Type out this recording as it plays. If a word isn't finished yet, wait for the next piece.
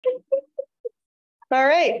All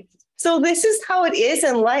right. So this is how it is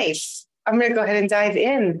in life. I'm going to go ahead and dive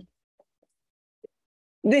in.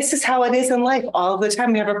 This is how it is in life. All the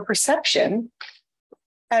time we have a perception.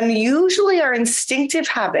 And usually our instinctive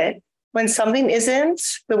habit, when something isn't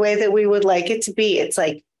the way that we would like it to be, it's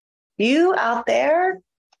like, you out there,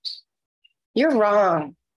 you're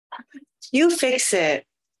wrong. You fix it.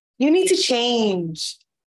 You need to change.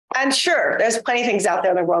 And sure, there's plenty of things out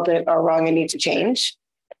there in the world that are wrong and need to change.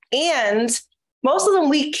 And most of them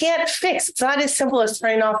we can't fix. It's not as simple as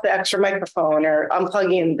turning off the extra microphone or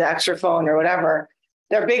unplugging the extra phone or whatever.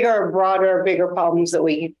 They're bigger, broader, bigger problems that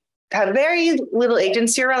we have very little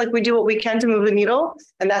agency around. Like we do what we can to move the needle.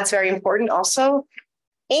 And that's very important also.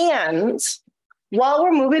 And while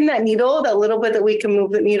we're moving that needle, that little bit that we can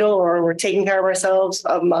move the needle, or we're taking care of ourselves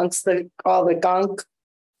amongst all the gunk,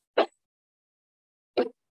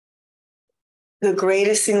 the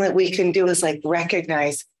greatest thing that we can do is like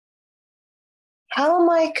recognize, how am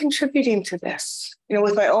I contributing to this? You know,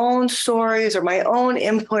 with my own stories or my own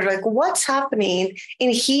input, like what's happening in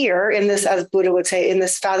here, in this, as Buddha would say, in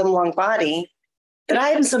this fathom-long body that I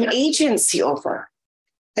have some agency over.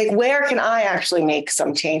 Like, where can I actually make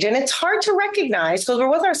some change? And it's hard to recognize because we're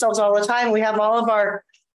with ourselves all the time. We have all of our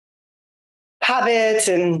habits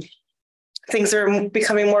and things that are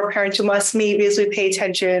becoming more apparent to us, maybe as we pay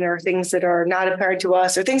attention, or things that are not apparent to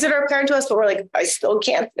us, or things that are apparent to us, but we're like, I still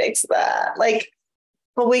can't fix that. Like,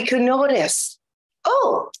 but we can notice,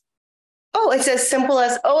 oh, it's as simple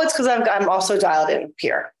as, it's because I'm also dialed in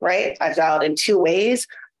here, right? I've dialed in two ways.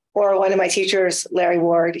 Or one of my teachers, Larry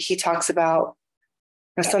Ward, he talks about,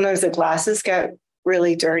 sometimes the glasses get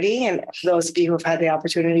really dirty. And for those of you who have had the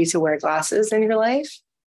opportunity to wear glasses in your life,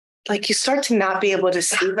 like you start to not be able to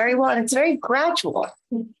see very well. And it's very gradual.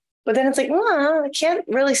 But then it's like, I can't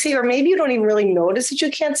really see. Or maybe you don't even really notice that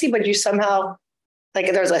you can't see, but you somehow, like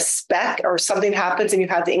if there's a speck or something happens and you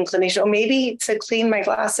have the inclination, maybe to clean my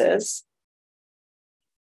glasses.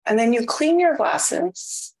 And then you clean your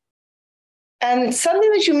glasses. And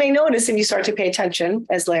something that you may notice if you start to pay attention,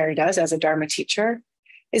 as Larry does as a Dharma teacher,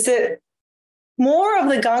 is that more of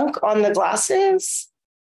the gunk on the glasses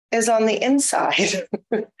is on the inside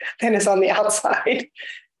than is on the outside.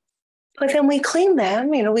 But then we clean them,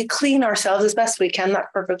 we clean ourselves as best we can,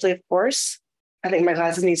 not perfectly, of course. I think my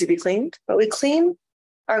glasses need to be cleaned, but we clean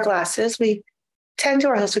our glasses, we tend to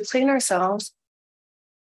ourselves, we clean ourselves,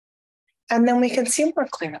 and then we can see more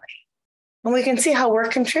clearly. And we can see how we're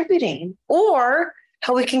contributing, or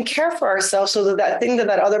how we can care for ourselves so that that thing that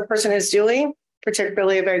other person is doing,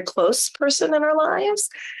 particularly a very close person in our lives,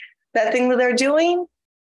 that thing that they're doing,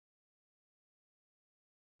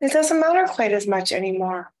 it doesn't matter quite as much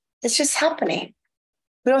anymore. It's just happening.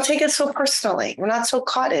 We don't take it so personally. We're not so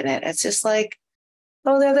caught in it. It's just like,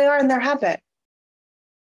 there they are in their habit.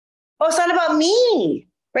 It's not about me,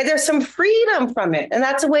 right? There's some freedom from it. And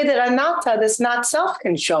that's a way that anatta, this not self,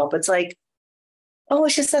 can show up. It's like,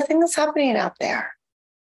 it's just the thing that's happening out there.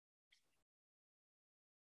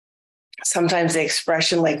 Sometimes the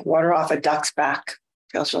expression like water off a duck's back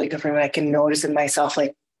feels really good for me. I can notice in myself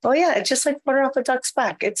like, it's just like water off a duck's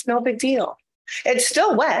back. It's no big deal. It's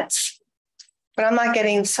still wet, but I'm not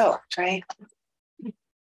getting soaked, right?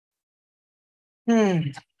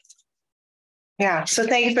 Yeah. So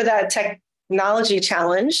thank you for that technology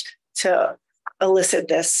challenge to elicit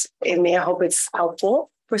this in me. I hope it's helpful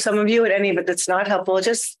for some of you. And any of it that's not helpful,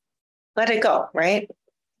 just let it go, right?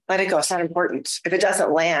 Let it go. It's not important. If it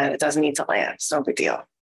doesn't land, it doesn't need to land. It's no big deal.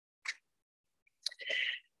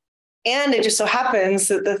 And it just so happens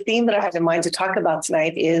that the theme that I had in mind to talk about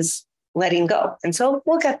tonight is letting go. And so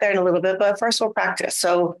we'll get there in a little bit, but first we'll practice.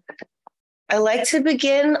 So I like to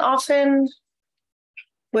begin often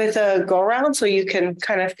with a go around so you can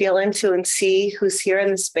kind of feel into and see who's here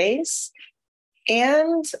in the space.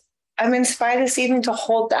 And I'm inspired this evening to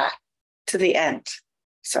hold that to the end.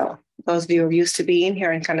 So those of you who are used to being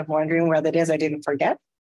here and kind of wondering where that is, I didn't forget,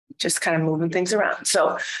 just kind of moving things around.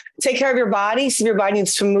 So take care of your body. See if your body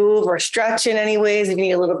needs to move or stretch in any ways. If you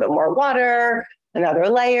need a little bit more water, another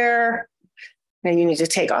layer, maybe you need to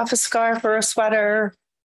take off a scarf or a sweater.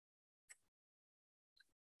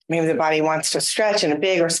 Maybe the body wants to stretch in a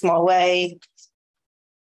big or small way.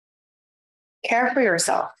 Care for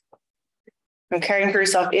yourself. And caring for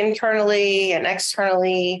yourself internally and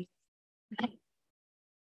externally.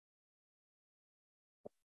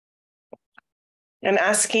 And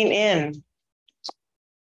asking in.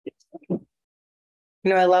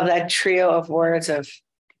 I love that trio of words of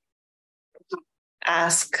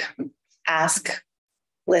ask,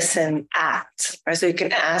 listen, act. Right? So you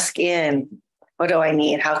can ask in, what do I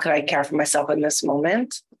need? How could I care for myself in this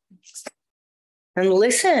moment? and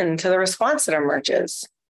listen to the response that emerges.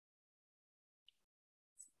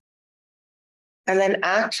 And then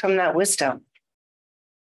act from that wisdom.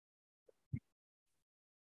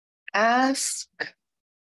 Ask,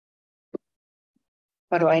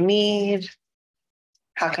 what do I need?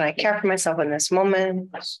 How can I care for myself in this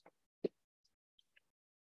moment?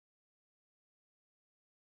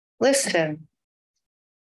 Listen.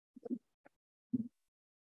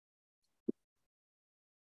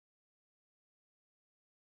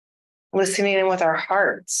 Listening in with our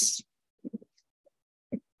hearts.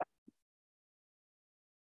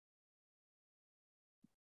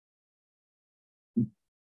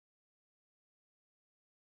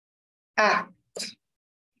 Act.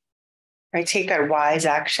 Right? Take that wise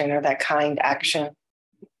action or that kind action.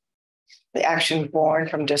 The action born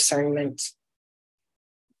from discernment.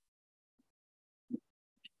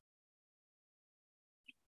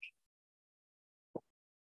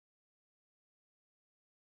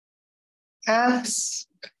 Ask.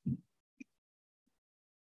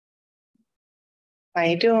 How are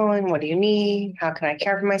you doing? What do you need? How can I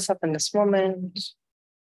care for myself in this moment?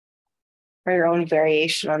 Or your own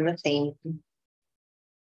variation on the theme.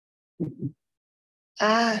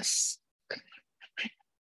 Ask.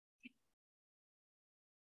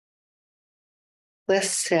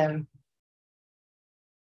 Listen.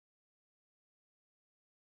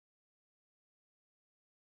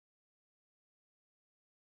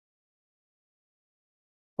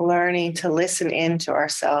 Learning to listen into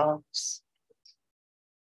ourselves.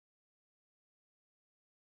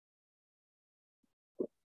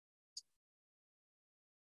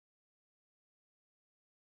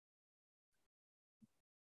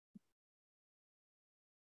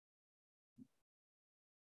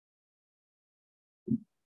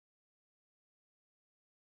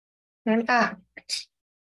 And act.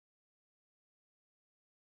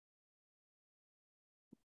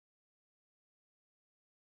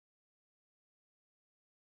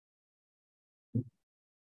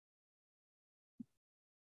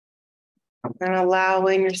 And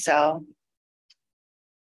allowing yourself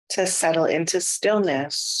to settle into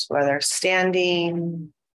stillness, whether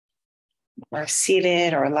standing or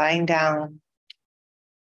seated or lying down.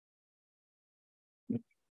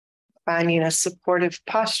 Finding a supportive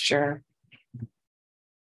posture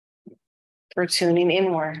for tuning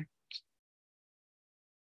inward.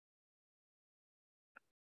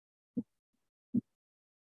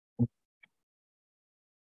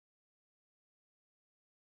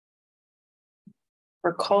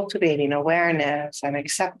 For cultivating awareness and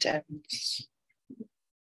acceptance.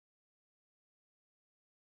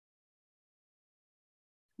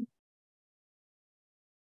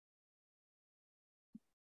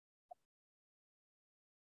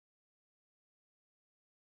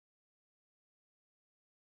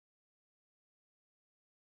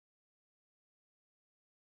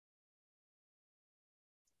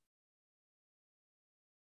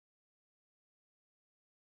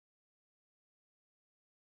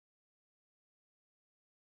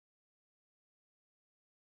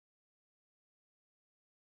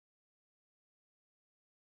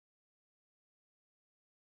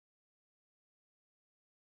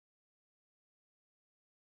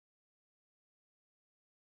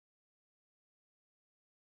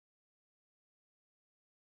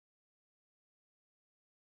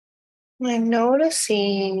 And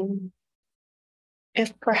noticing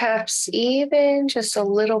if perhaps even just a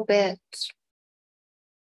little bit,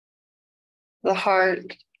 the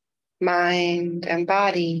heart, mind, and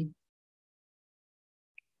body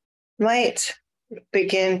might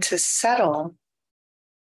begin to settle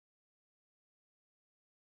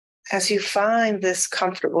as you find this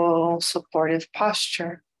comfortable, supportive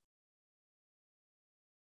posture.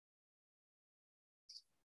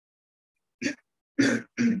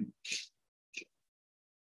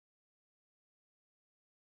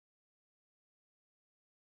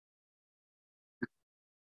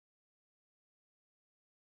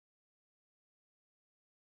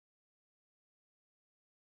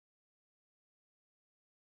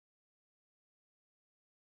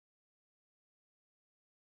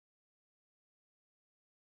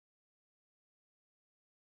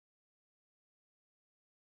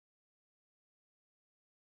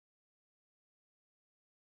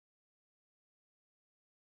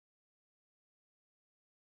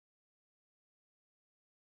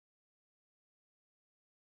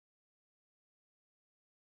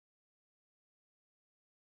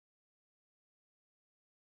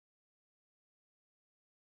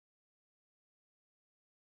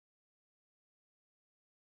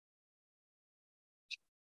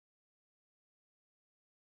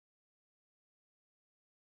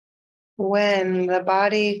 When the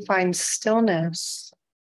body finds stillness,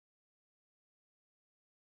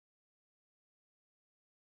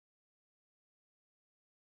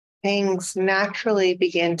 things naturally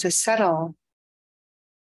begin to settle.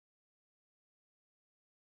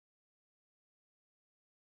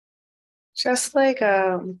 Just like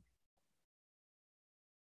a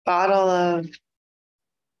bottle of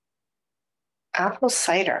apple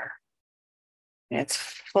cider. It's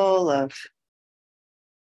full of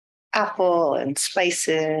apple and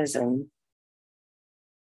spices and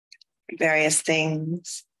various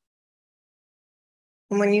things.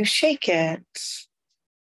 And when you shake it,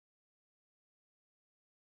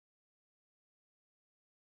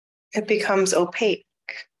 it becomes opaque.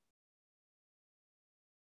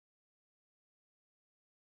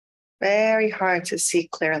 Very hard to see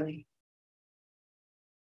clearly.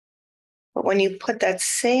 But when you put that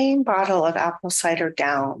same bottle of apple cider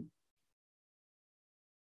down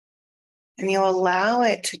and you allow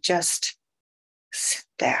it to just sit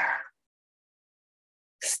there,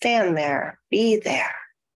 stand there, be there,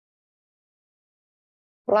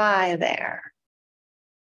 lie there,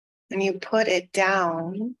 and you put it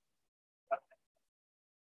down,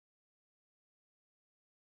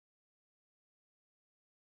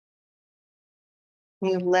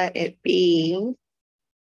 you let it be,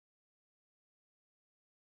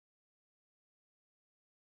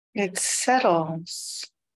 it settles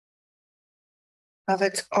of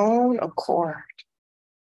its own accord.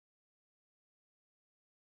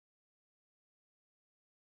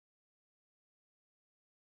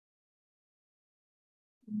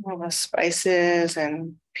 All the spices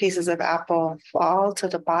and pieces of apple fall to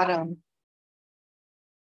the bottom.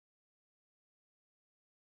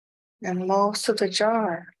 And most of the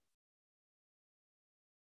jar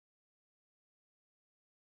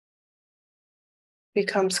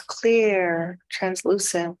becomes clear,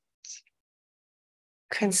 translucent.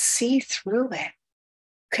 Can see through it,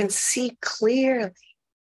 can see clearly.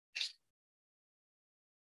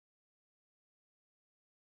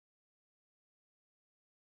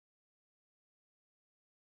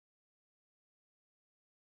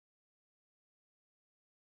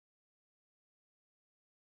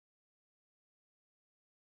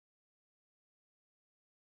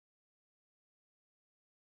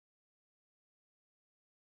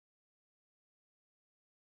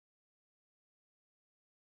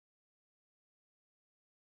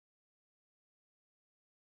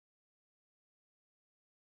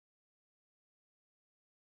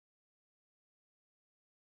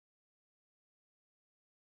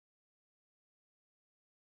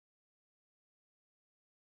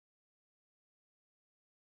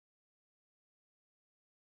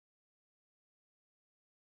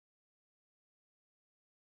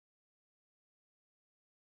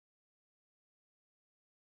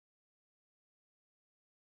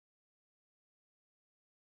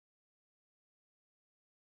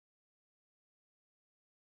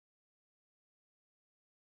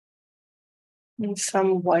 And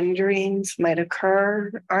some wonderings might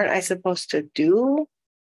occur. Aren't I supposed to do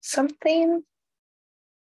something?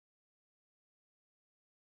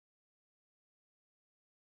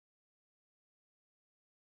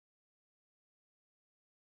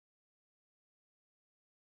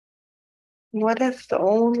 What if the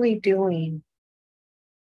only doing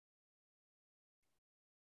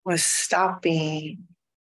was stopping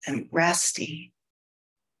and resting?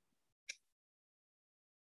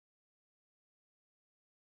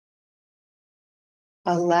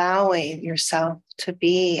 Allowing yourself to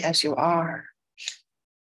be as you are.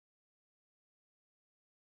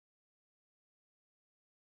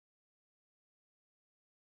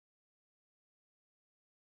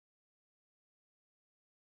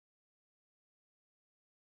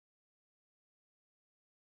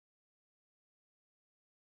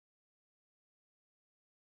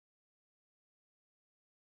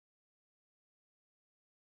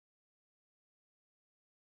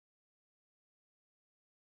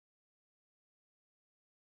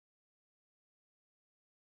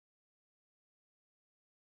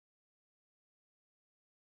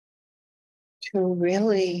 To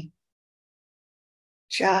really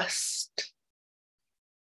just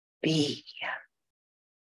be.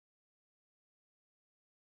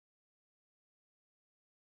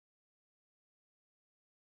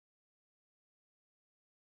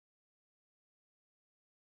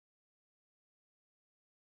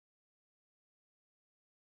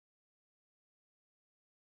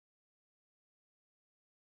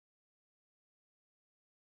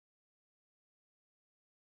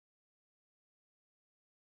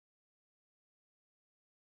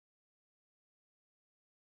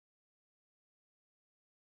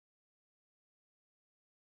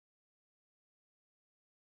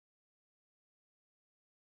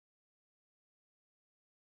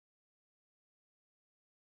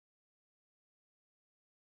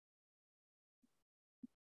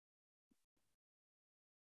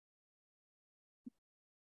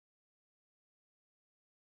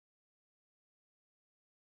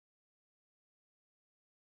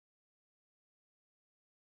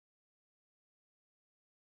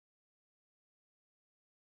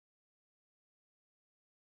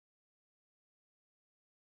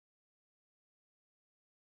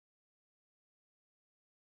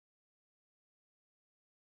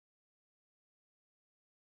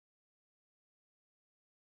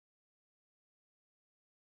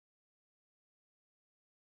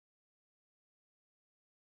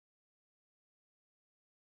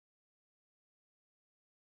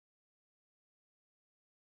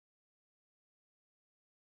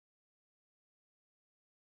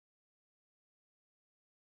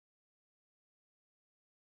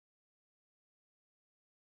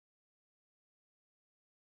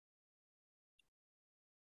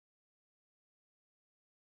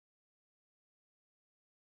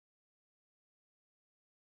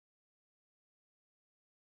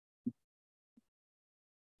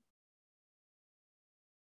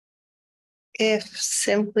 If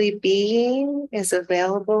simply being is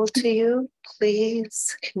available to you,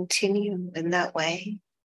 please continue in that way.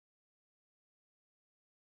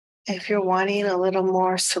 If you're wanting a little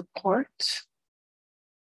more support,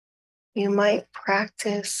 you might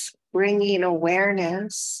practice bringing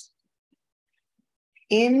awareness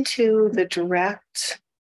into the direct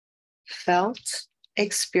felt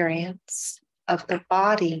experience of the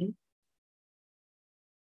body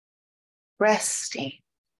resting.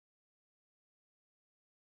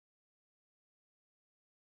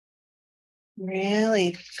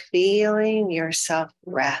 Really feeling yourself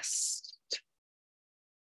rest.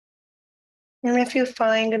 And if you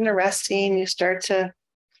find in the resting, you start to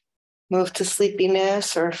move to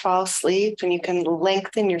sleepiness or fall asleep, and you can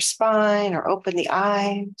lengthen your spine or open the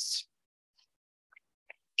eyes,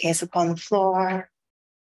 gaze upon the floor,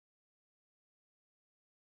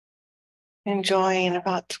 enjoying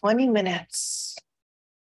about 20 minutes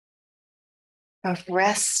of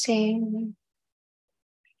resting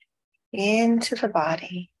into the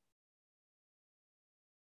body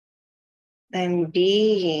and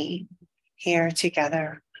being here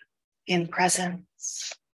together in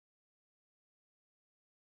presence.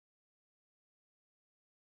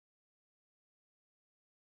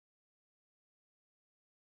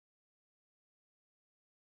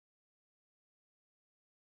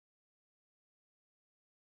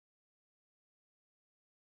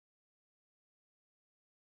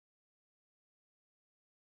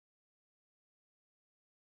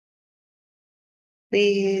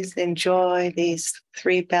 Please enjoy these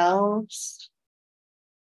 3 bells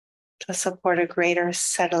to support a greater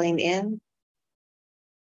settling in.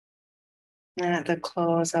 And at the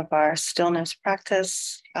close of our stillness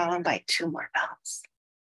practice, followed by 2 more bells.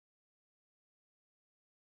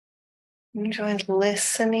 Enjoy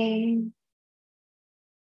listening,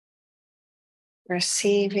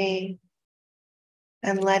 receiving,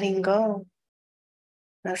 and letting go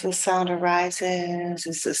as the sound arises,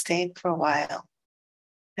 is sustained for a while,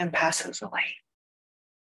 and passes away.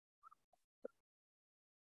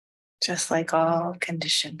 Just like all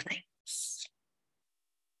conditioned things.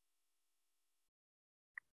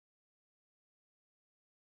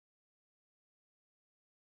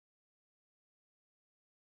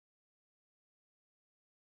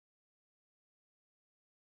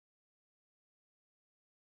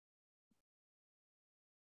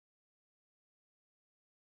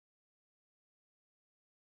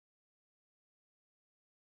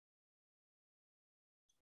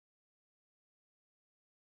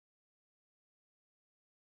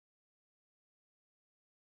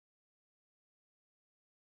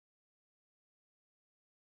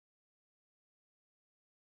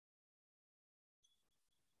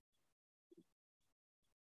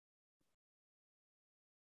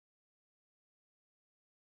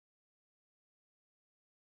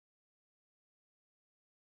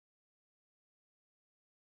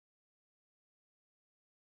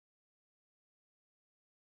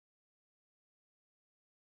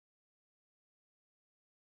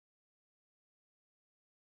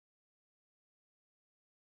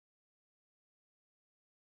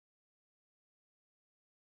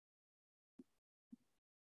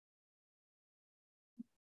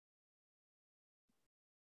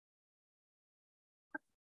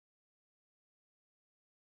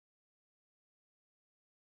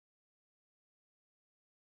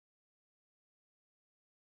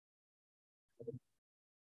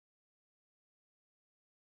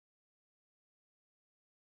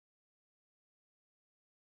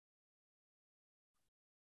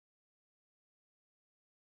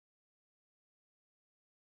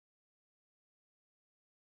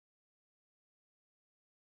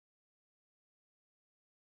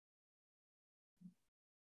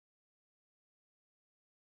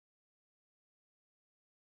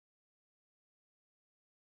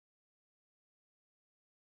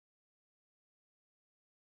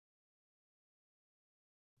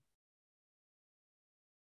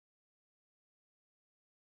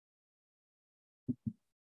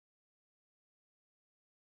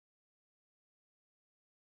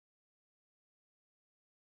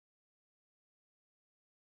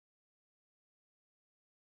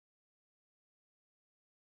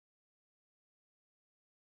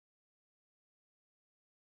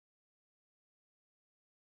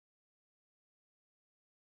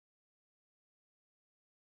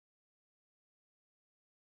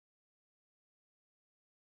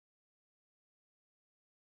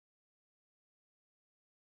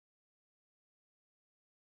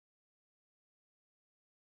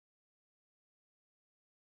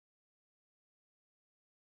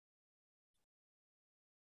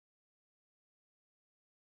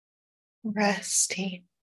 resting.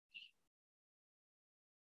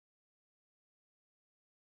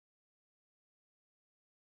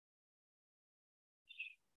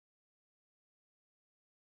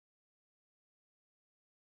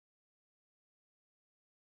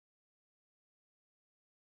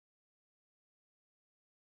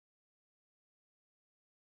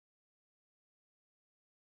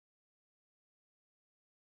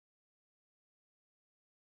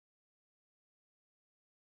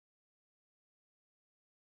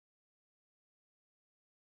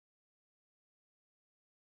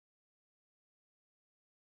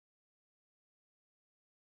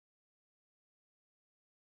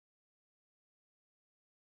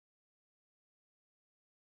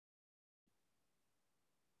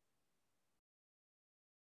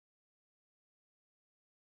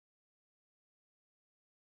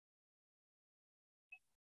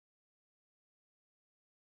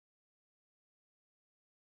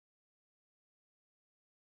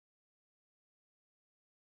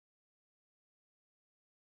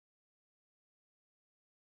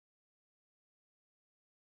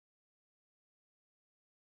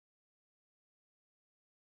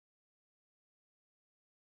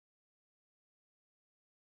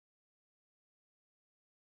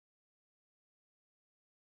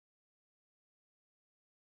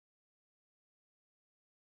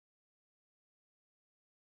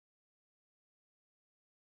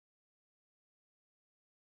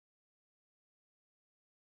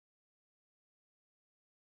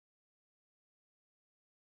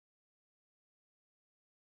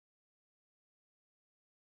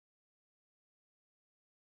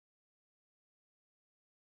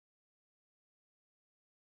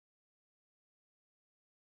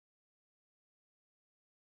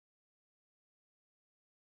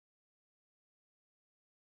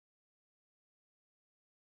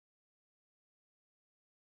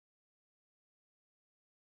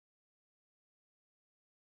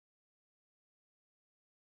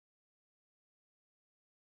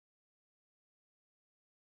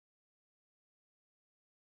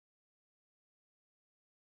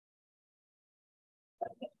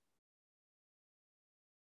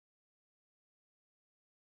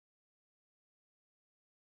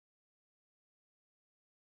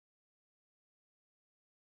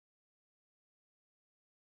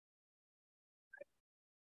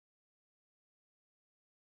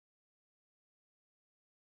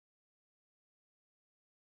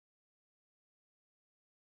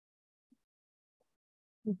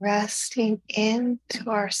 Resting into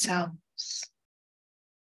ourselves.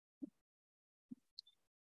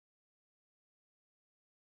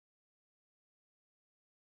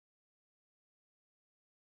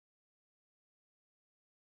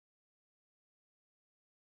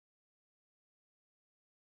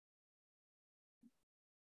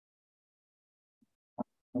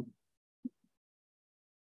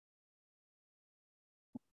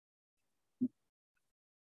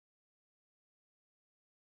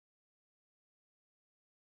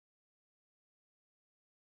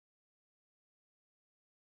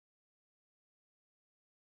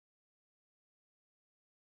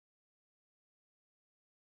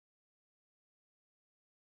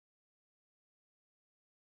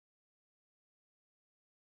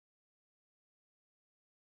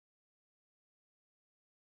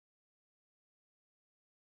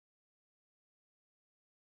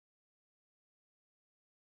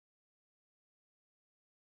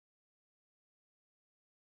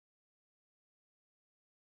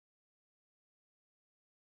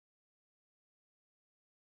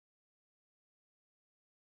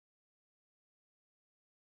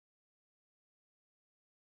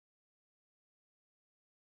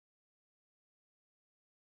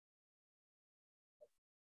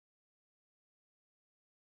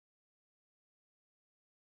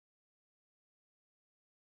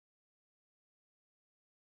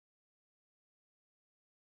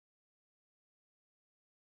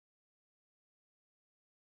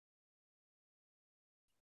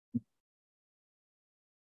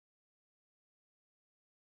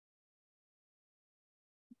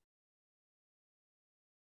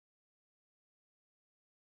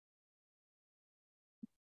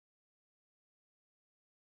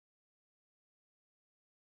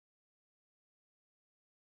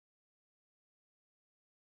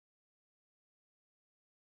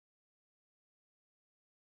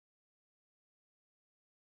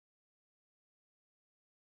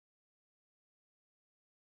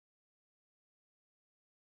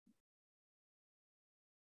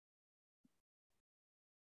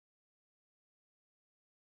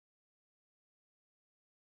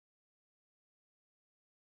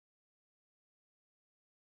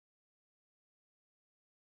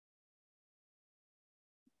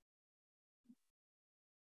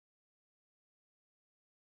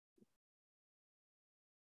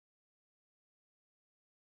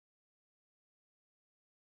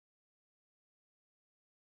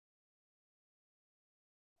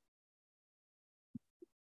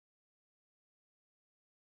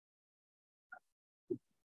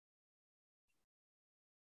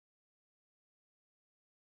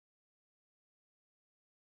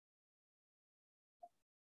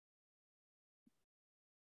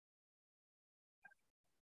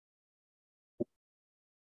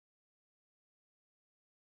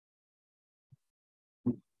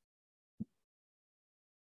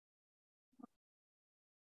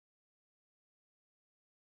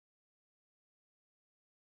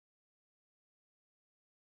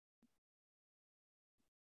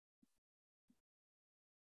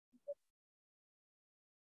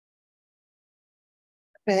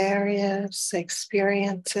 various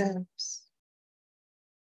experiences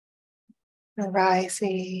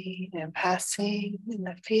arising and passing in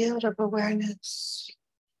the field of awareness.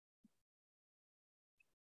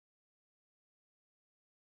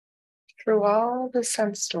 Through all the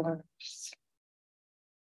sense doors,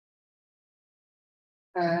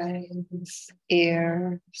 eyes,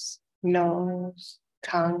 ears, nose,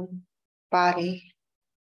 tongue, body,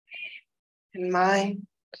 and mind.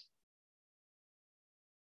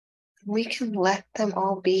 We can let them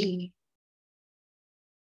all be.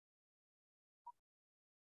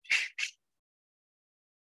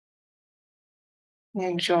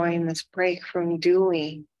 Enjoying this break from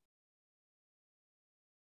doing.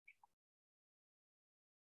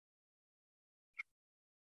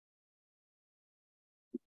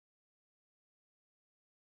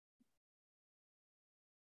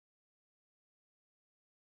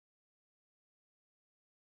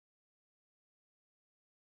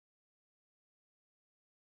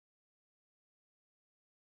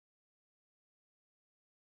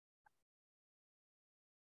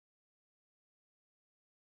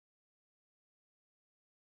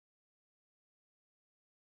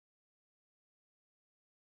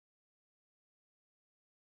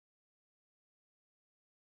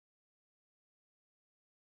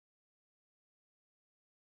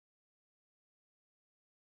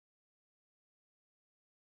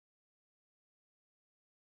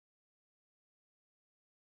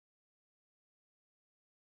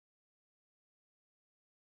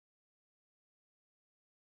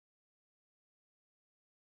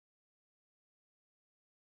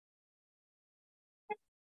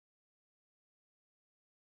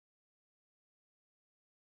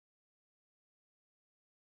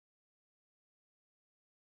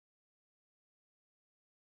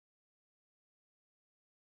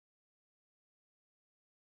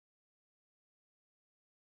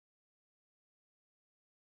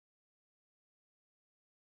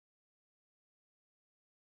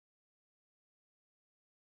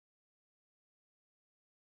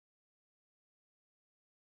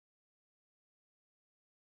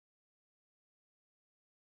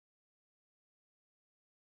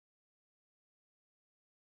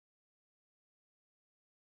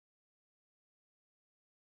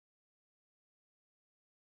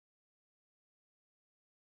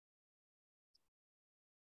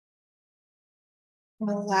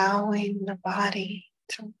 Allowing the body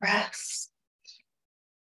to rest.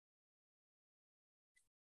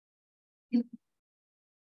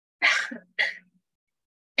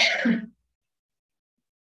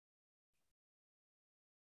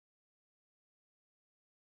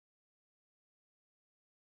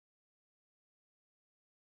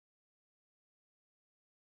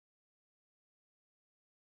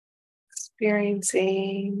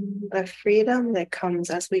 Experiencing the freedom that comes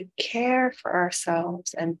as we care for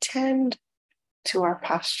ourselves and tend to our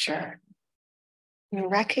posture and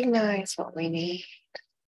recognize what we need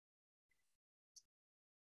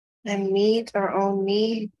and meet our own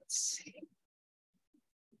needs.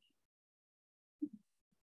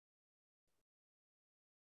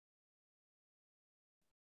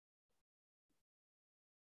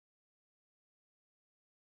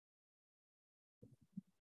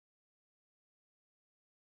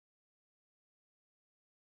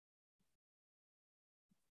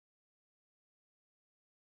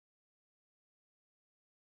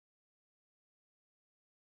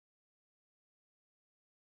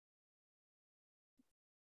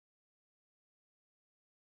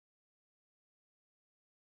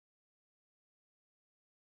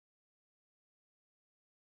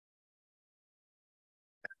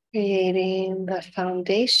 Creating the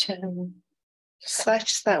foundation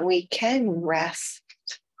such that we can rest,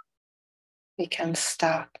 we can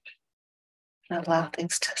stop and allow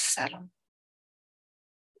things to settle.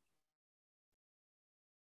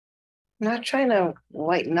 Not trying to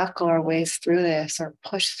white knuckle our ways through this or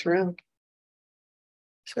push through.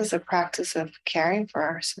 This is a practice of caring for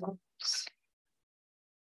ourselves.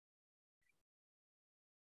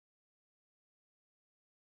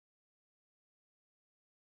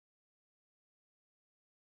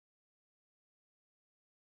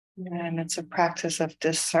 And it's a practice of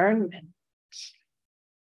discernment.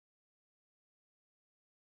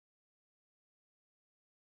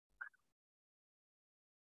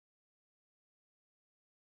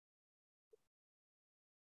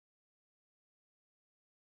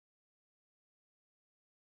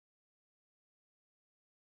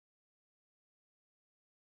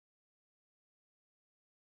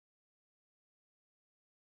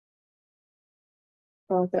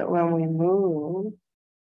 So that when we move,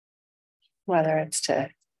 whether it's to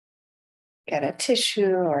get a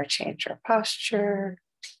tissue or change our posture.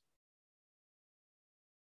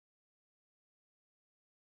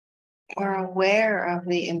 We're aware of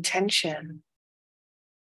the intention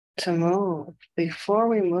to move before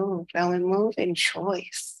we move, and we move in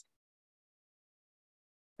choice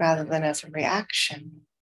rather than as a reaction.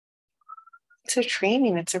 It's a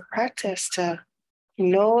training, it's a practice to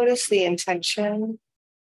notice the intention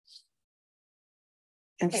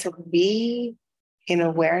and to be in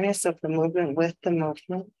awareness of the movement with the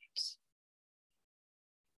movement.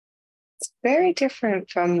 It's very different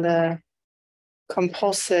from the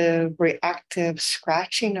compulsive, reactive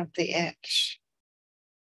scratching of the itch.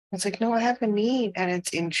 It's like, no, I have a need and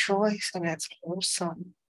it's in choice and it's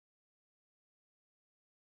wholesome.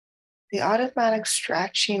 The automatic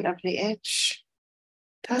scratching of the itch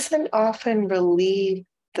doesn't often relieve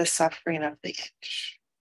the suffering of the itch.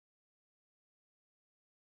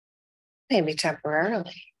 Maybe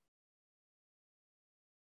temporarily.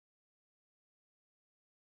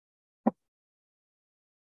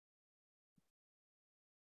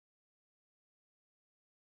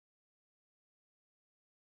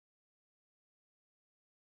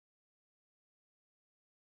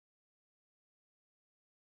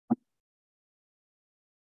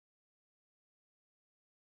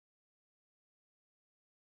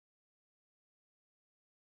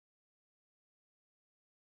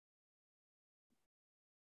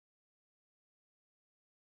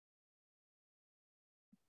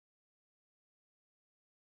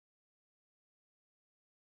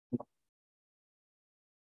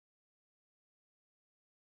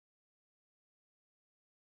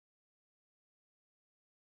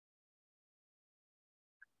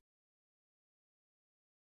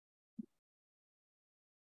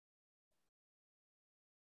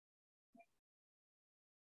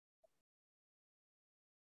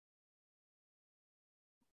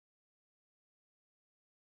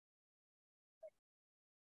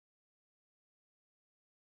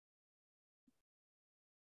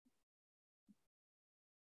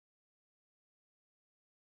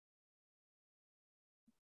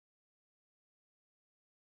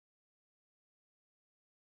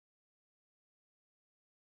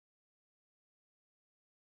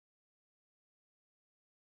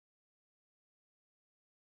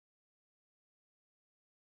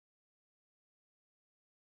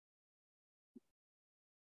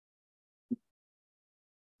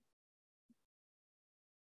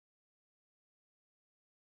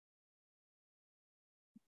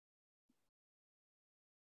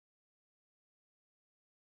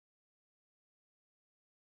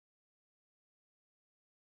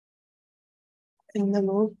 And the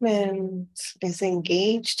movement is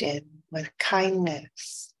engaged in with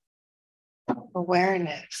kindness,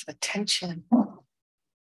 awareness, attention.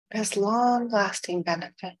 It has long-lasting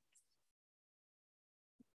benefits.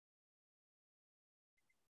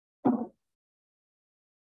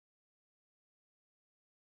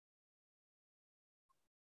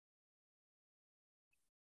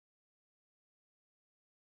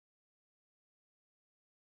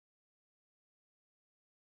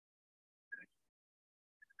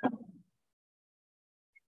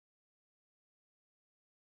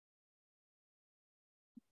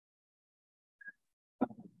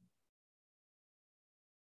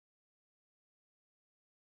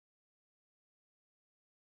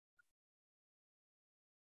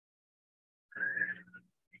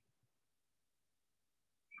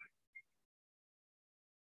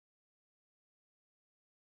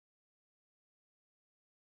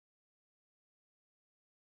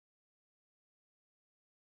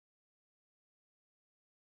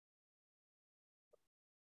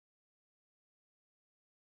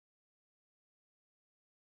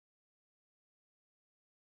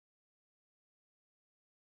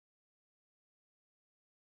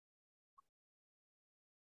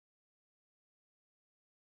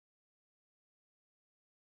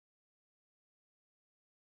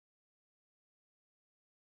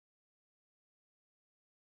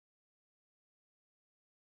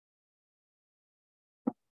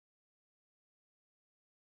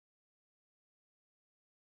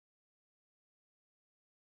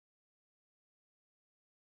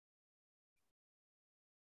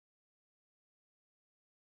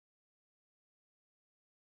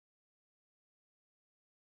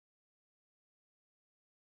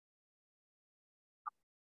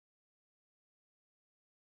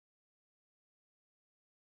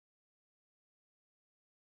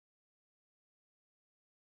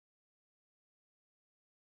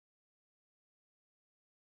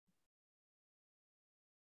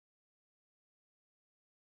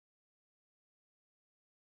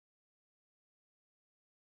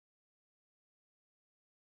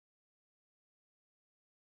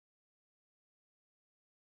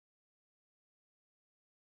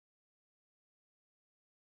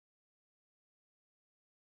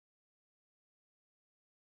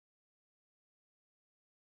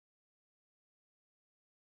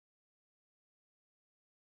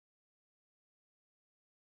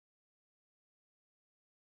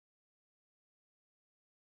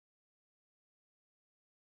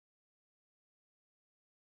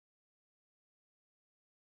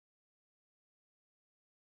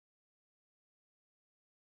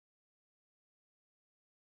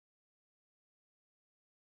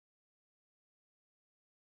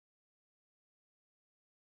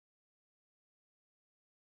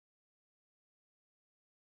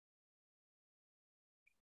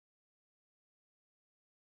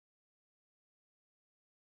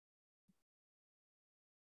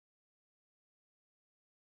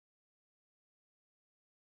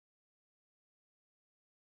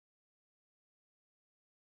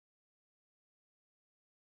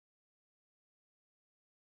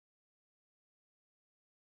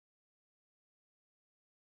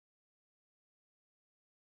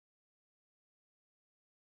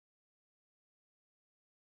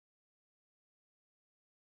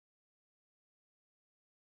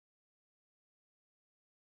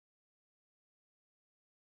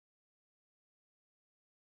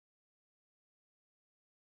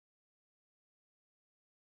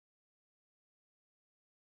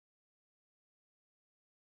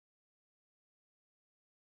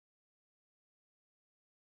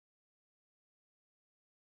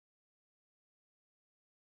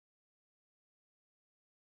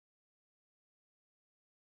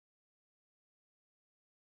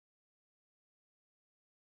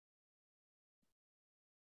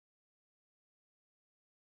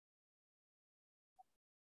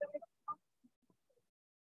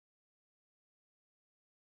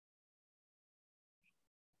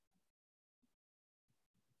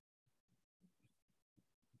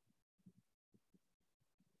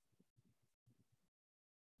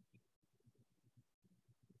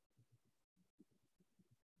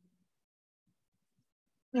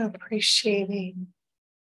 Appreciating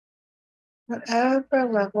whatever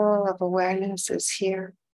level of awareness is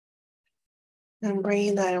here and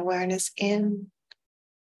bringing that awareness in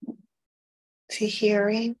to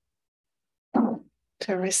hearing,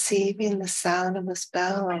 to receiving the sound of this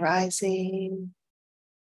bell arising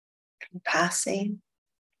and passing,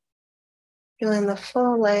 feeling the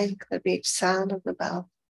full length of each sound of the bell,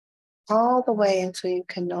 all the way until you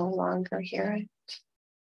can no longer hear it.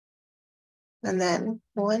 And then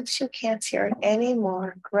once you can't hear it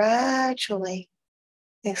anymore, gradually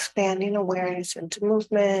expanding awareness into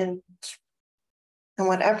movement and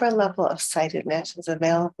whatever level of sightedness is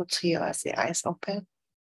available to you as the eyes open.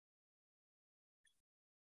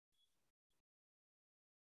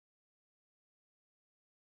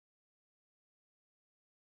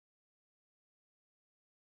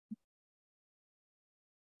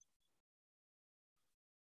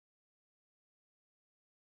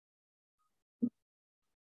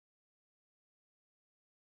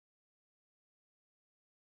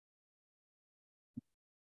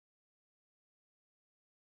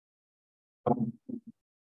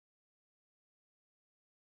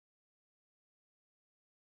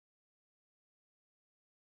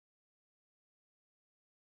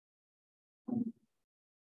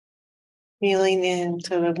 Feeling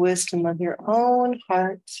into the wisdom of your own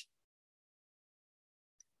heart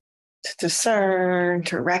to discern,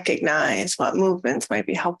 to recognize what movements might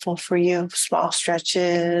be helpful for you. Small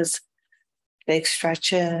stretches, big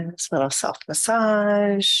stretches, little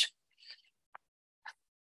self-massage.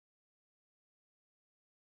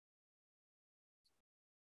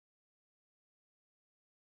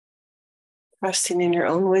 Resting in your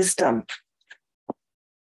own wisdom.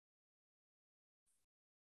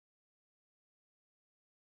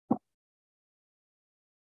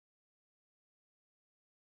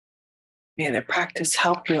 May the practice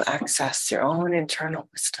help you access your own internal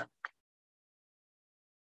wisdom.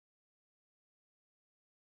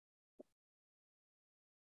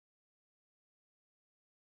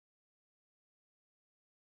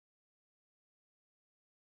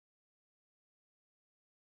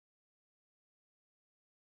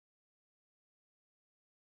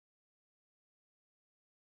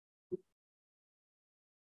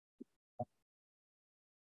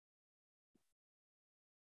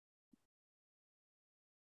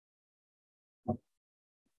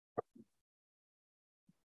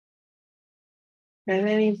 And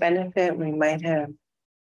any benefit we might have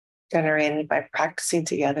generated by practicing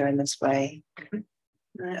together in this way,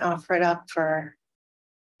 I offer it up for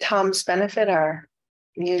Tom's benefit, our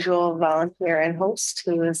usual volunteer and host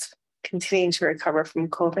who is continuing to recover from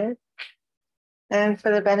COVID, and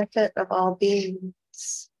for the benefit of all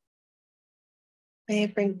beings. May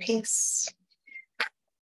it bring peace.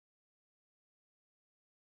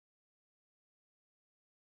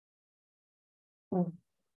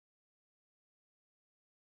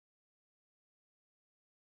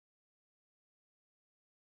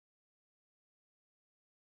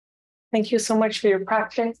 Thank you so much for your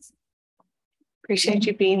practice. Appreciate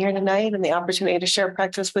you being here tonight and the opportunity to share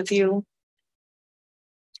practice with you.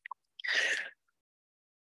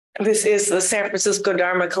 This is the San Francisco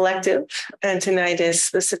Dharma Collective, and tonight is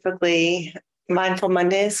specifically Mindful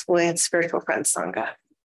Mondays with Spiritual Friends Sangha.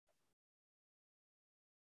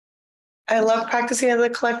 I love practicing as a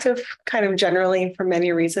collective, kind of generally for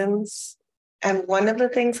many reasons. And one of the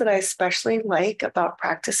things that I especially like about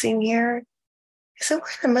practicing here is that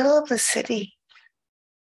we're in the middle of the city.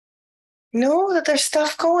 Know that there's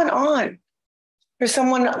stuff going on. There's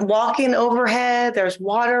someone walking overhead, there's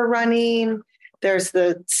water running, there's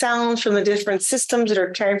the sounds from the different systems that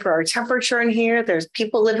are caring for our temperature in here. There's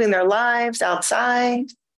people living their lives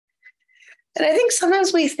outside. And I think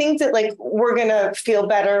sometimes we think that like we're going to feel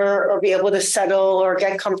better or be able to settle or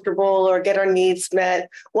get comfortable or get our needs met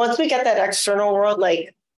once we get that external world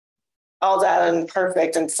like all that and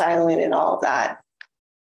perfect and silent and all of that.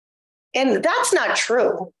 And that's not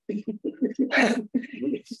true.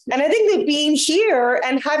 And I think that being here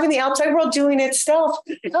and having the outside world doing itself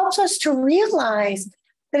helps us to realize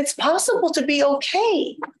that it's possible to be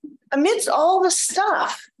okay amidst all the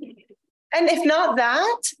stuff. And if not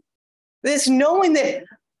that, this knowing that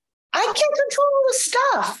I can't control the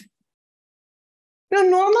stuff. You know,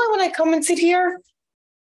 normally when I come and sit here,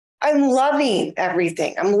 I'm loving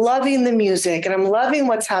everything. I'm loving the music and I'm loving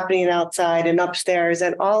what's happening outside and upstairs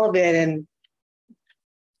and all of it. And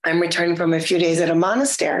I'm returning from a few days at a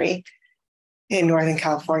monastery in Northern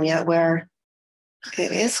California where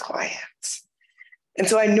it is quiet. And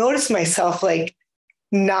so I noticed myself like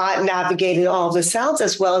not navigating all the sounds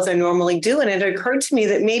as well as I normally do. And it occurred to me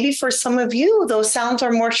that maybe for some of you, those sounds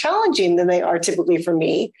are more challenging than they are typically for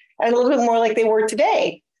me, and a little bit more like they were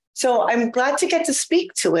today. So I'm glad to get to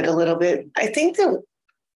speak to it a little bit. I think that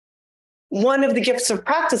one of the gifts of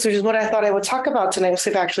practice, which is what I thought I would talk about tonight, we'll see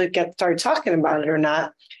if I actually get started talking about it or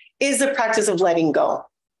not, is the practice of letting go.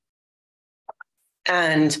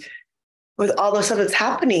 And with all the stuff that's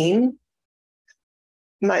happening,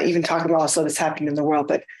 I'm not even talking about all the stuff that's happening in the world,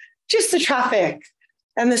 but just the traffic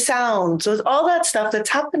and the sounds, with all that stuff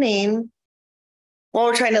that's happening while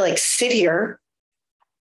we're trying to like sit here,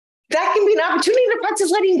 that can be an opportunity to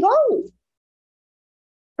practice letting go,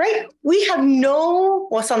 right? We have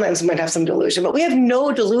well, sometimes we might have some delusion, but we have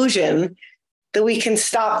no delusion that we can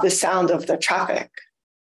stop the sound of the traffic,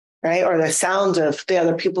 right? Or the sound of the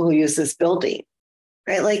other people who use this building,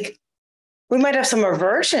 right? Like we might have some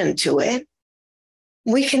aversion to it.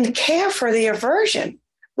 We can care for the aversion.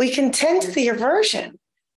 We can tend to the aversion.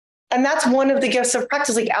 And that's one of the gifts of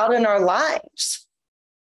practice, like out in our lives.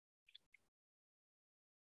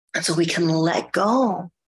 And so we can let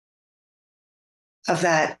go of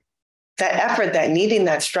that effort, that needing,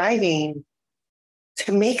 that striving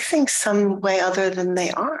to make things some way other than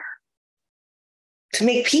they are, to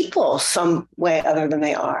make people some way other than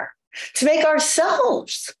they are, to make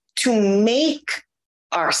ourselves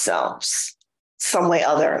some way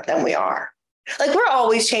other than we are. Like we're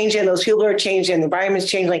always changing. Those people are changing. The environment's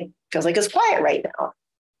changing. Like feels like it's quiet right now.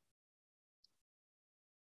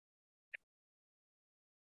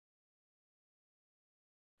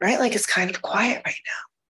 Right? Like it's kind of quiet right now.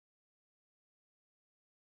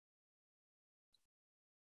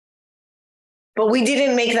 But we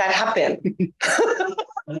didn't make that happen.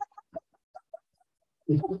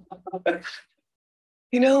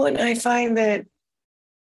 And I find that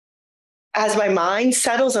as my mind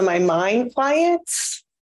settles and my mind quiets,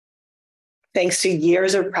 thanks to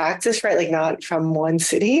years of practice, right? Like not from one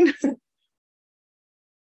sitting.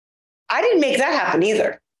 I didn't make that happen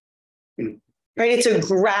either. Right? It's a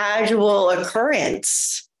gradual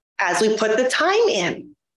occurrence as we put the time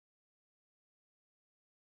in.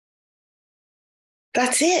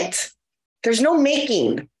 That's it. There's no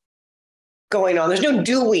making going on. There's no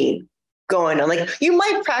doing going on. Like you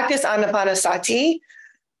might practice anapanasati,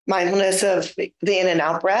 mindfulness of the in and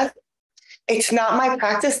out breath. It's not my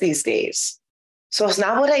practice these days. So it's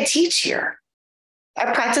not what I teach here.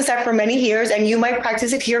 I practiced that for many years, and you might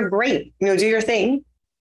practice it here. Great. Do your thing.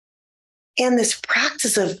 And this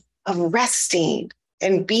practice of resting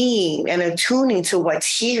and being and attuning to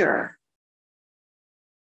what's here.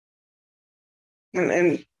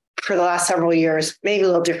 And for the last several years, maybe a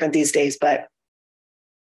little different these days, but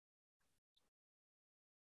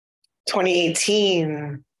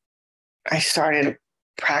 2018, I started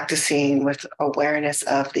practicing with awareness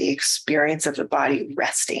of the experience of the body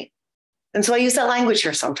resting. And so I use that language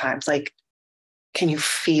here sometimes, like, can you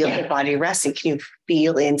feel the body resting? Can you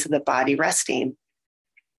feel into the body resting?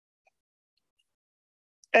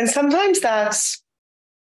 And sometimes that's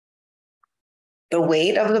the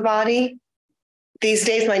weight of the body. These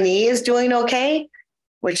days, my knee is doing okay,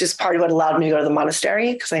 which is part of what allowed me to go to the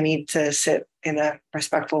monastery because I need to sit in a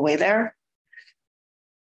respectful way there.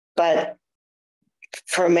 But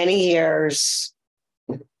for many years,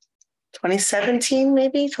 2017,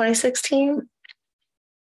 maybe 2016,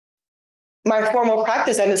 my formal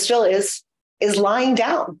practice, and it still is lying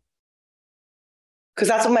down because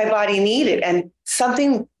that's what my body needed. And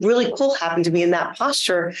something really cool happened to me in that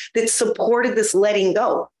posture that supported this letting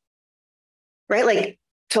go, right? Like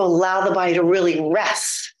to allow the body to really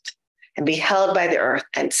rest and be held by the earth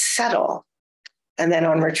and settle. And then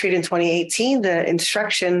on retreat in 2018, the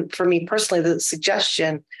instruction for me personally, the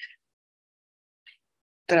suggestion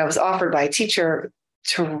that I was offered by a teacher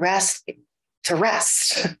to rest,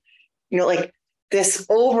 like this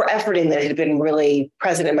over efforting that had been really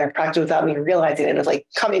present in my practice without me realizing it, of like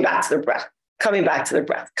coming back to the breath, coming back to the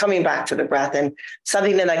breath, coming back to the breath. And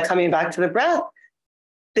something in that coming back to the breath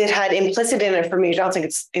that had implicit in it for me, I don't think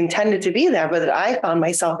it's intended to be there, but that I found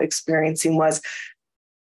myself experiencing was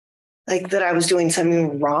like that I was doing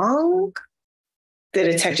something wrong, that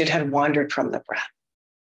attention had wandered from the breath.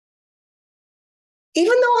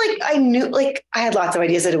 Even though like I knew, like I had lots of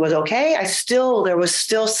ideas that it was okay, there was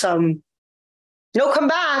still some, no, come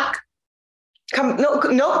back. Come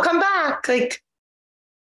back. Like,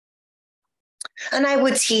 and I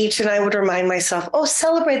would teach and I would remind myself,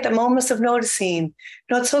 celebrate the moments of noticing.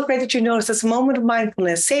 It's so great that you notice this moment of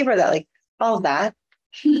mindfulness, savor that, like all of that.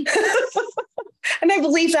 And I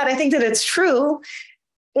believe that, I think that it's true.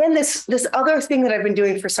 And this other thing that I've been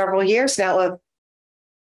doing for several years now of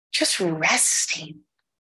just resting,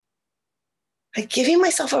 like giving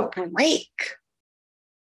myself a break.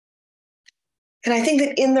 And I think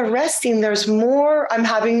that in the resting, there's more,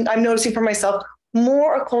 I'm noticing for myself,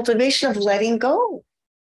 more a cultivation of letting go.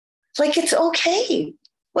 Like, it's okay,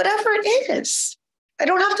 whatever it is. I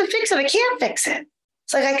don't have to fix it. I can't fix it.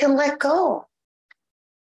 It's like I can let go.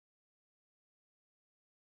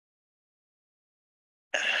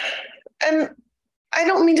 And I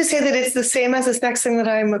don't mean to say that it's the same as this next thing that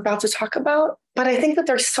I'm about to talk about, but I think that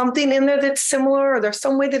there's something in there that's similar, or there's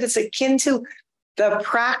some way that it's akin to the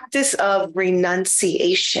practice of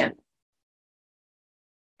renunciation.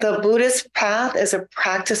 The Buddhist path is a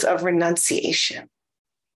practice of renunciation.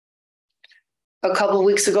 A couple of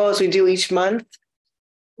weeks ago, as we do each month,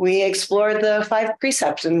 we explored the 5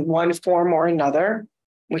 precepts in one form or another,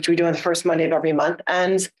 which we do on the first Monday of every month.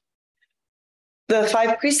 And the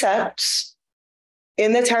 5 precepts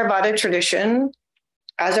in the Theravada tradition,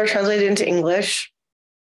 as they're translated into English,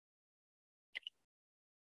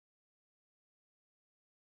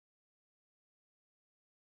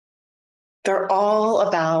 they're all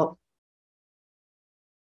about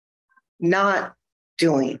not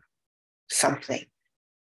doing something.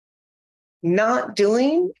 Not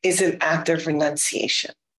doing is an act of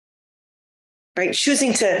renunciation, right?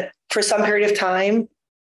 Choosing to, for some period of time,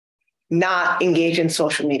 not engage in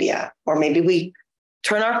social media, or maybe we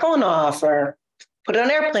turn our phone off or put it on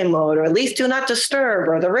airplane mode, or at least do not disturb,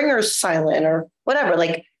 or the ringer's silent, or whatever.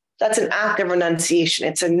 Like, that's an act of renunciation.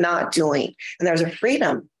 It's a not doing. And there's a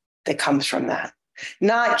freedom that comes from that.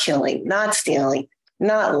 Not killing, not stealing,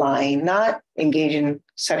 not lying, not engaging in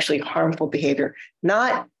sexually harmful behavior,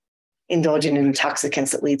 not indulging in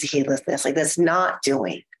intoxicants that lead to heedlessness. Like, that's not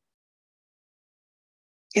doing.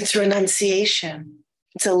 It's renunciation.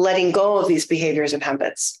 It's a letting go of these behaviors and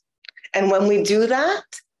habits. And when we do that,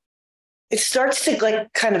 it starts to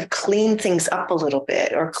like kind of clean things up a little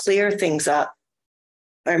bit, or clear things up.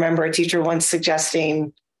 I remember a teacher once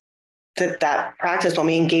suggesting that practice, when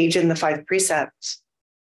we engage in the 5 precepts,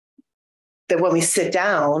 that when we sit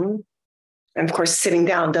down, and of course, sitting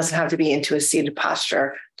down doesn't have to be into a seated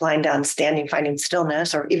posture, lying down, standing, finding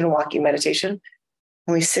stillness, or even walking meditation.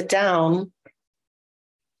 When we sit down,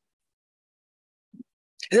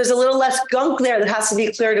 there's a little less gunk there that has to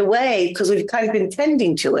be cleared away because we've kind of been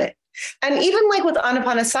tending to it. And even like with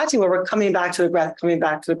Anapanasati, where we're coming back to the breath, coming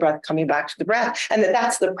back to the breath, coming back to the breath, and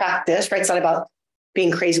that's the practice, right? It's not about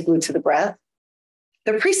being crazy glued to the breath.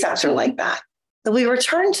 The precepts are like that we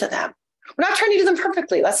return to them. We're not trying to do them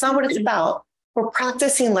perfectly. That's not what it's about. We're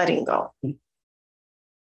practicing letting go. You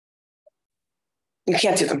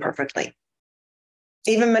can't do them perfectly.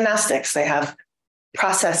 Even monastics, they have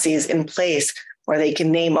processes in place where they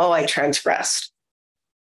can name, oh, I transgressed.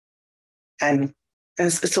 And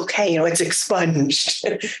it's okay, it's expunged.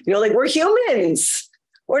 Like, we're humans.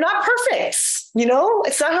 We're not perfect.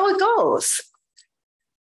 It's not how it goes.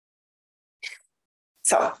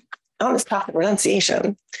 So on this path of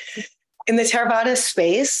renunciation, in the Theravada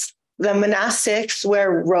space, the monastics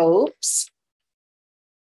wear robes.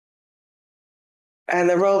 And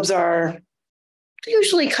the robes are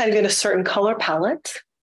usually kind of in a certain color palette.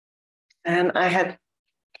 And I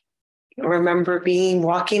remember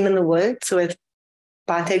walking in the woods with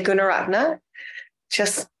Bhante Gunaratna,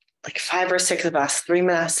 just like 5 or 6 of us, 3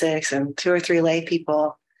 monastics and 2 or 3 lay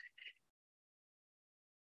people.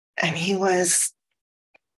 And he was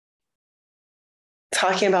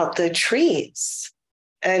talking about the trees.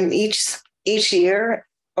 And each year,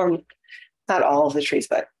 or not all of the trees,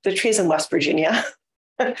 but the trees in West Virginia,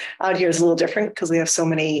 out here is a little different because we have so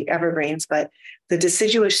many evergreens, but the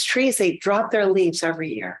deciduous trees, they drop their leaves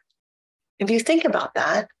every year. If you think about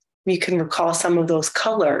that, you can recall some of those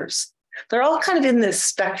colors. They're all kind of in this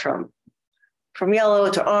spectrum, from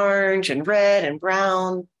yellow to orange and red and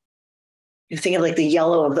brown. You think of like the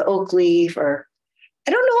yellow of the oak leaf, or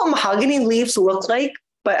I don't know what mahogany leaves look like,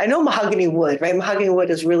 but I know mahogany wood, right? Mahogany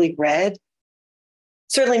wood is really red.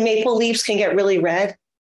 Certainly maple leaves can get really red.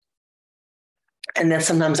 And then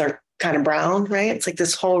sometimes are kind of brown, right? It's like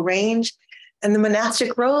this whole range. And the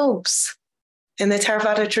monastic robes in the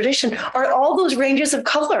Theravada tradition are all those ranges of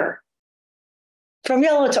color, from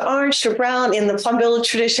yellow to orange to brown. In the Plum Village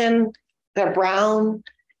tradition, they're brown.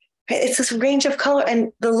 It's this range of color,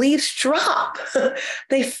 and the leaves drop.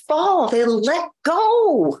 They fall. They let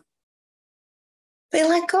go. They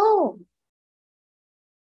let go.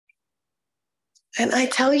 And I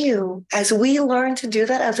tell you, as we learn to do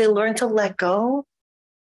that, as we learn to let go,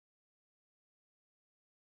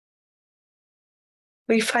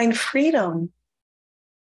 we find freedom.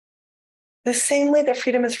 The same way that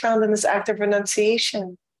freedom is found in this act of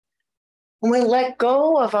renunciation. When we let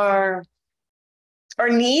go of our our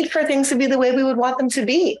need for things to be the way we would want them to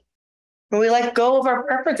be. When we let go of our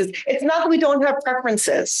preferences, it's not that we don't have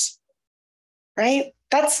preferences, right?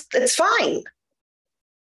 It's fine.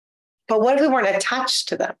 But what if we weren't attached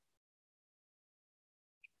to them?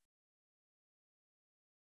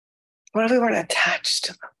 What if we weren't attached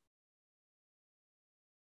to them?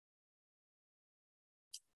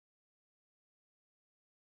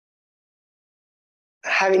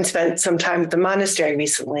 Having spent some time at the monastery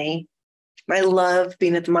recently, I love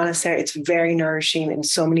being at the monastery. It's very nourishing in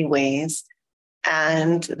so many ways.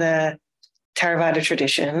 And the Theravada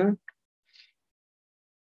tradition,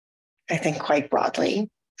 I think quite broadly,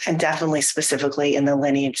 and definitely specifically in the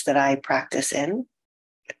lineage that I practice in,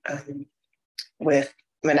 with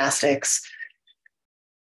monastics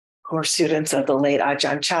who are students of the late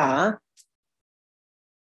Ajahn Chah,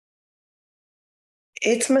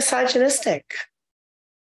 it's misogynistic.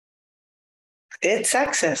 It's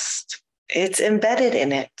sexist. It's embedded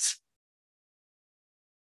in it.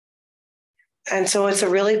 And so it's a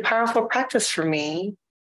really powerful practice for me,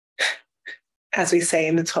 as we say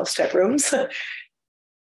in the 12-step rooms,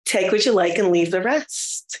 take what you like and leave the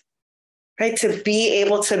rest, right? To be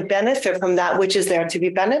able to benefit from that which is there to be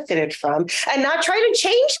benefited from and not try to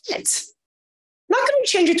change it. I'm not going to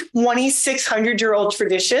change a 2,600-year-old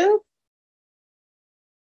tradition.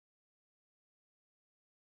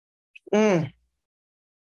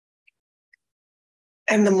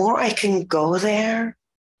 And the more I can go there,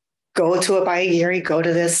 go to a Bayagiri, go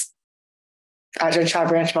to this Ajahn Chah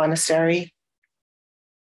Branch Monastery,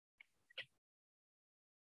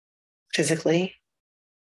 physically,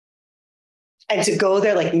 and to go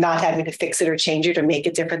there like not having to fix it or change it or make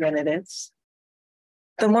it different than it is,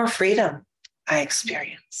 the more freedom I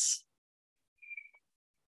experience.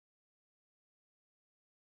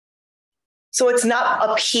 So it's not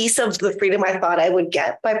a piece of the freedom I thought I would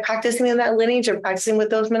get by practicing in that lineage or practicing with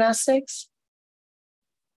those monastics,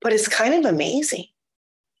 but it's kind of amazing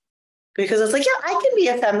because it's like, yeah, I can be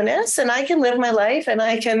a feminist and I can live my life and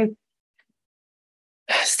I can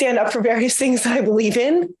stand up for various things that I believe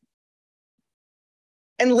in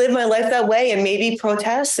and live my life that way and maybe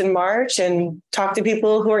protest and march and talk to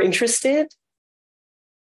people who are interested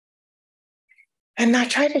and not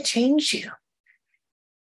try to change you.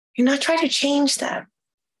 You not try to change them.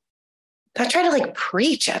 Not try to like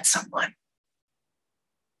preach at someone.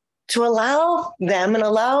 To allow them and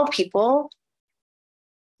allow people,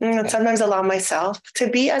 and sometimes allow myself to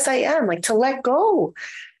be as I am, like to let go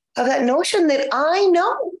of that notion that I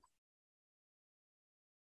know.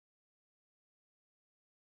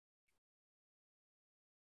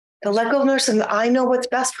 To let go of the notion that I know what's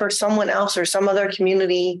best for someone else or some other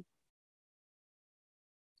community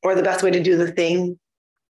or the best way to do the thing.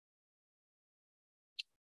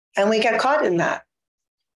 And we get caught in that.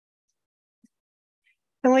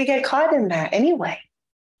 And we get caught in that anyway.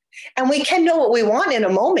 And we can know what we want in a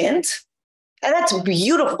moment. And that's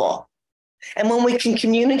beautiful. And when we can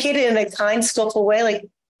communicate it in a kind, skillful way, like,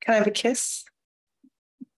 can I have a kiss?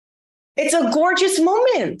 It's a gorgeous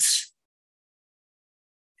moment.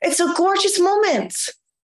 It's a gorgeous moment.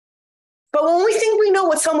 But when we think we know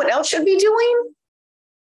what someone else should be doing,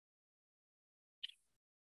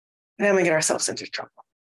 then we get ourselves into trouble.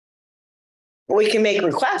 We can make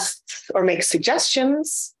requests or make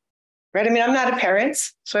suggestions, right? I mean, I'm not a parent,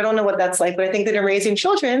 so I don't know what that's like, but I think that in raising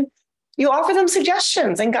children, you offer them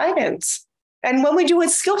suggestions and guidance. And when we do it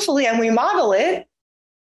skillfully and we model it,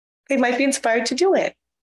 they might be inspired to do it.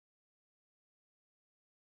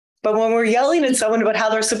 But when we're yelling at someone about how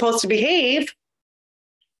they're supposed to behave,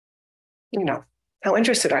 how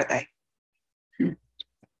interested are they?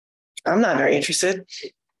 I'm not very interested.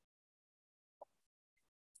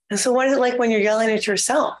 And so what is it like when you're yelling at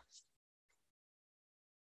yourself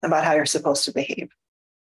about how you're supposed to behave?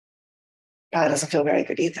 That doesn't feel very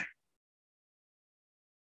good either.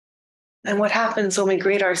 And what happens when we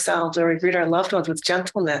greet ourselves or we greet our loved ones with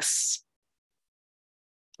gentleness,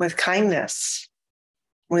 with kindness?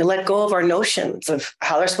 When we let go of our notions of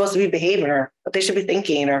how they're supposed to be behaving or what they should be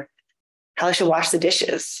thinking or how they should wash the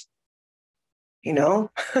dishes.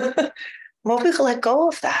 What if we could let go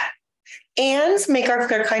of that? And make our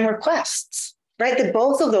kind requests, right? That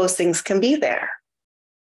both of those things can be there.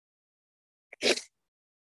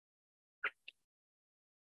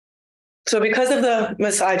 So because of the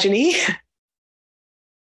misogyny, I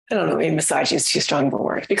don't know, maybe misogyny is too strong of a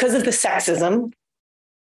word. Because of the sexism,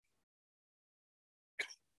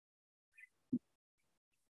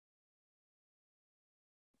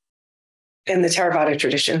 in the Theravada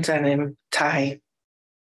traditions and in Thai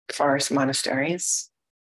forest monasteries,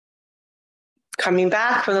 coming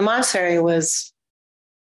back from the monastery was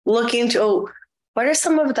looking to, What are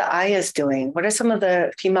some of the ayahs doing? What are some of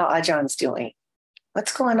the female ajahns doing?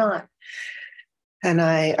 What's going on? And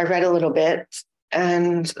I read a little bit,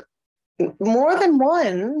 and more than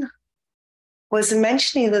one was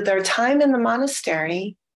mentioning that their time in the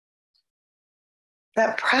monastery,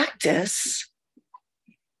 that practice,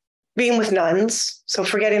 being with nuns, so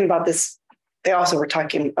forgetting about this, they also were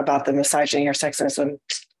talking about the misogyny or sexism.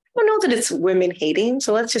 I don't know that it's women hating,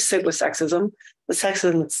 so let's just sit with sexism, the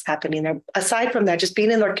sexism that's happening there. Aside from that, just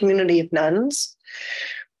being in their community of nuns,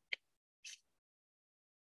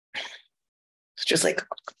 it's just like,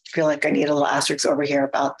 I feel like I need a little asterisk over here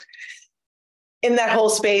about in that whole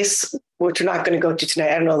space, which we're not going to go to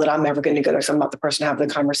tonight. I don't know that I'm ever going to go there, so I'm not the person to have the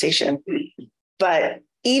conversation. But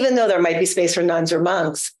even though there might be space for nuns or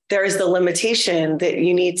monks, there is the limitation that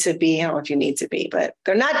you need to be, I don't know if you need to be, but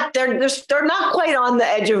they're not quite on the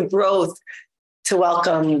edge of growth to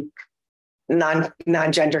welcome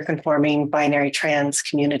non-gender conforming binary trans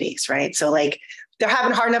communities, right? So like they're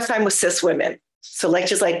having a hard enough time with cis women. So like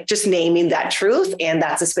just naming that truth. And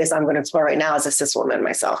that's a space I'm going to explore right now as a cis woman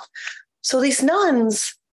myself. So these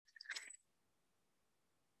nuns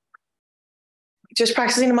just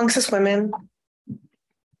practicing among cis women,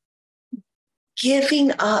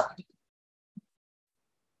 giving up,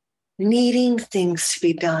 needing things to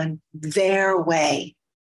be done their way,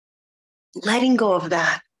 letting go of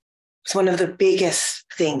that is one of the biggest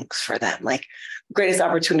things for them. Like greatest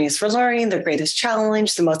opportunities for learning, the greatest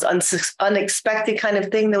challenge, the most unexpected kind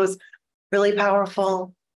of thing that was really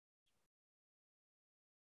powerful.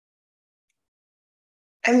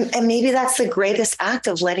 And maybe that's the greatest act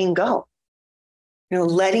of letting go. You know,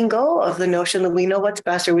 letting go of the notion that we know what's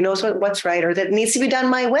best or we know what's right or that it needs to be done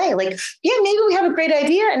my way. Like, yeah, maybe we have a great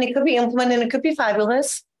idea and it could be implemented and it could be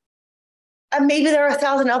fabulous. And maybe there are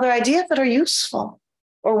 1,000 other ideas that are useful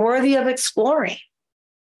or worthy of exploring.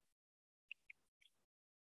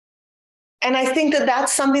 And I think that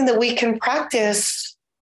that's something that we can practice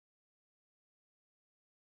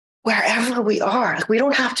wherever we are. Like, we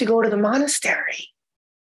don't have to go to the monastery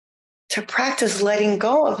to practice letting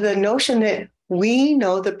go of the notion that we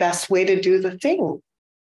know the best way to do the thing.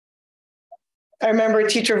 I remember a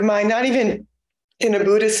teacher of mine, not even in a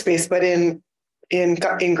Buddhist space, but in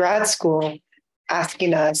grad school,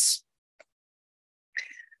 asking us,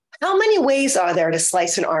 how many ways are there to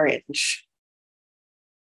slice an orange?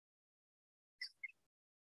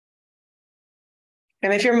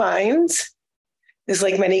 And if your mind is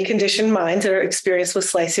like many conditioned minds that are experienced with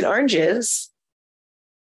slicing oranges,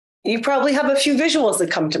 you probably have a few visuals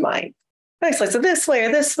that come to mind. I slice it this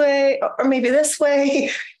way, or maybe this way,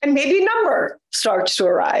 and maybe a number starts to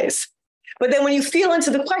arise. But then when you feel into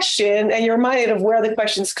the question and you're reminded of where the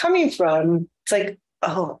question's coming from, it's like,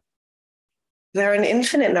 oh, there are an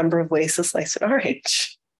infinite number of ways to slice an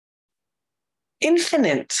orange.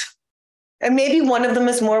 Infinite. And maybe one of them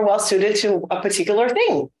is more well-suited to a particular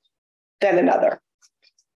thing than another.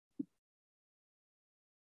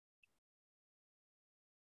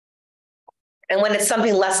 And when it's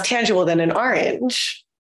something less tangible than an orange,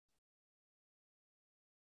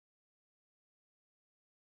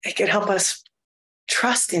 it can help us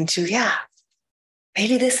trust into, yeah,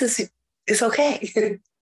 maybe this is okay.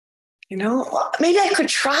 You know, maybe I could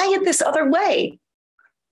try it this other way.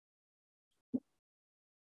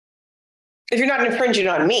 If you're not infringing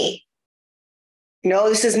on me. No,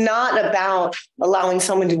 this is not about allowing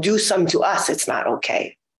someone to do something to us. It's not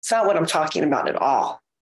okay. It's not what I'm talking about at all.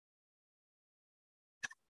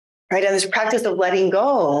 Right? And this practice of letting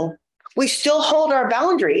go, we still hold our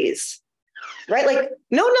boundaries, right? Like,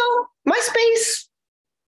 no, my space.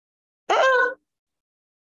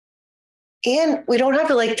 And we don't have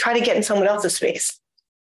to like try to get in someone else's space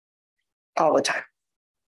all the time.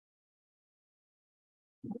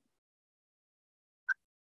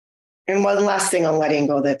 And one last thing on letting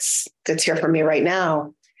go that's here for me right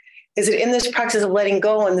now is that in this practice of letting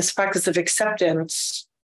go and this practice of acceptance,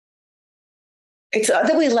 it's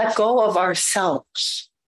that we let go of ourselves,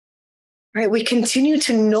 right? We continue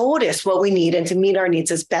to notice what we need and to meet our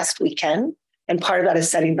needs as best we can. And part of that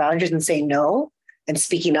is setting boundaries and saying no and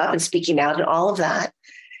speaking up and speaking out and all of that.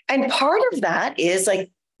 And part of that is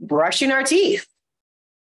like brushing our teeth,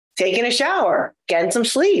 taking a shower, getting some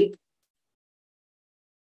sleep,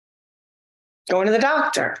 going to the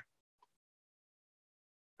doctor,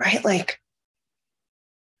 right? Like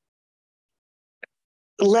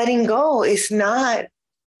letting go is not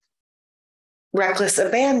reckless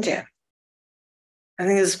abandon. I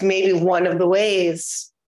think this is maybe one of the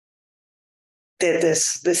ways that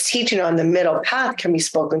this teaching on the middle path can be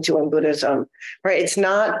spoken to in Buddhism, right? It's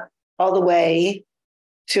not all the way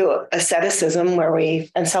to asceticism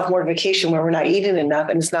and self-mortification where we're not eating enough,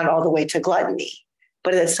 and it's not all the way to gluttony,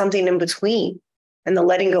 but it's something in between. And the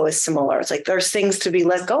letting go is similar. It's like there's things to be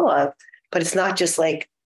let go of, but it's not just like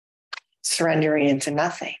surrendering into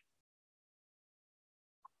nothing.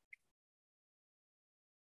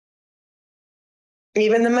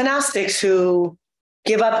 Even the monastics who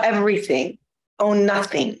give up everything, own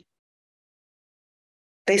nothing,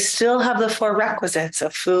 they still have the 4 requisites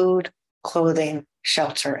of food, clothing,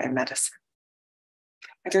 shelter, and medicine.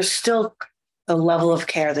 There's still a level of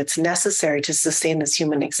care that's necessary to sustain this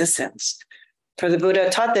human existence. For the Buddha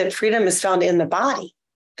taught that freedom is found in the body,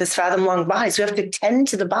 this fathom-long body. So we have to tend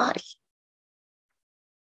to the body.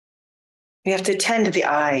 We have to tend to the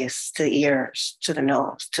eyes, to the ears, to the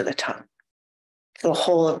nose, to the tongue, to the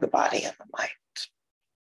whole of the body and the mind.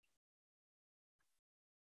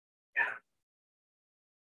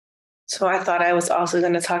 So I thought I was also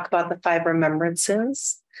going to talk about the 5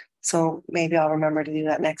 remembrances. So maybe I'll remember to do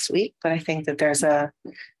that next week. But I think that there's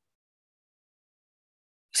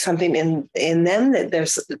something in them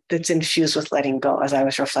that's infused with letting go, as I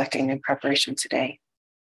was reflecting in preparation today.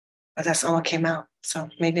 But that's not what came out. So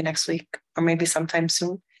maybe next week or maybe sometime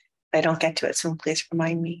soon. If I don't get to it soon, please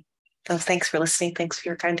remind me. So thanks for listening. Thanks for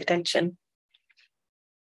your kind attention.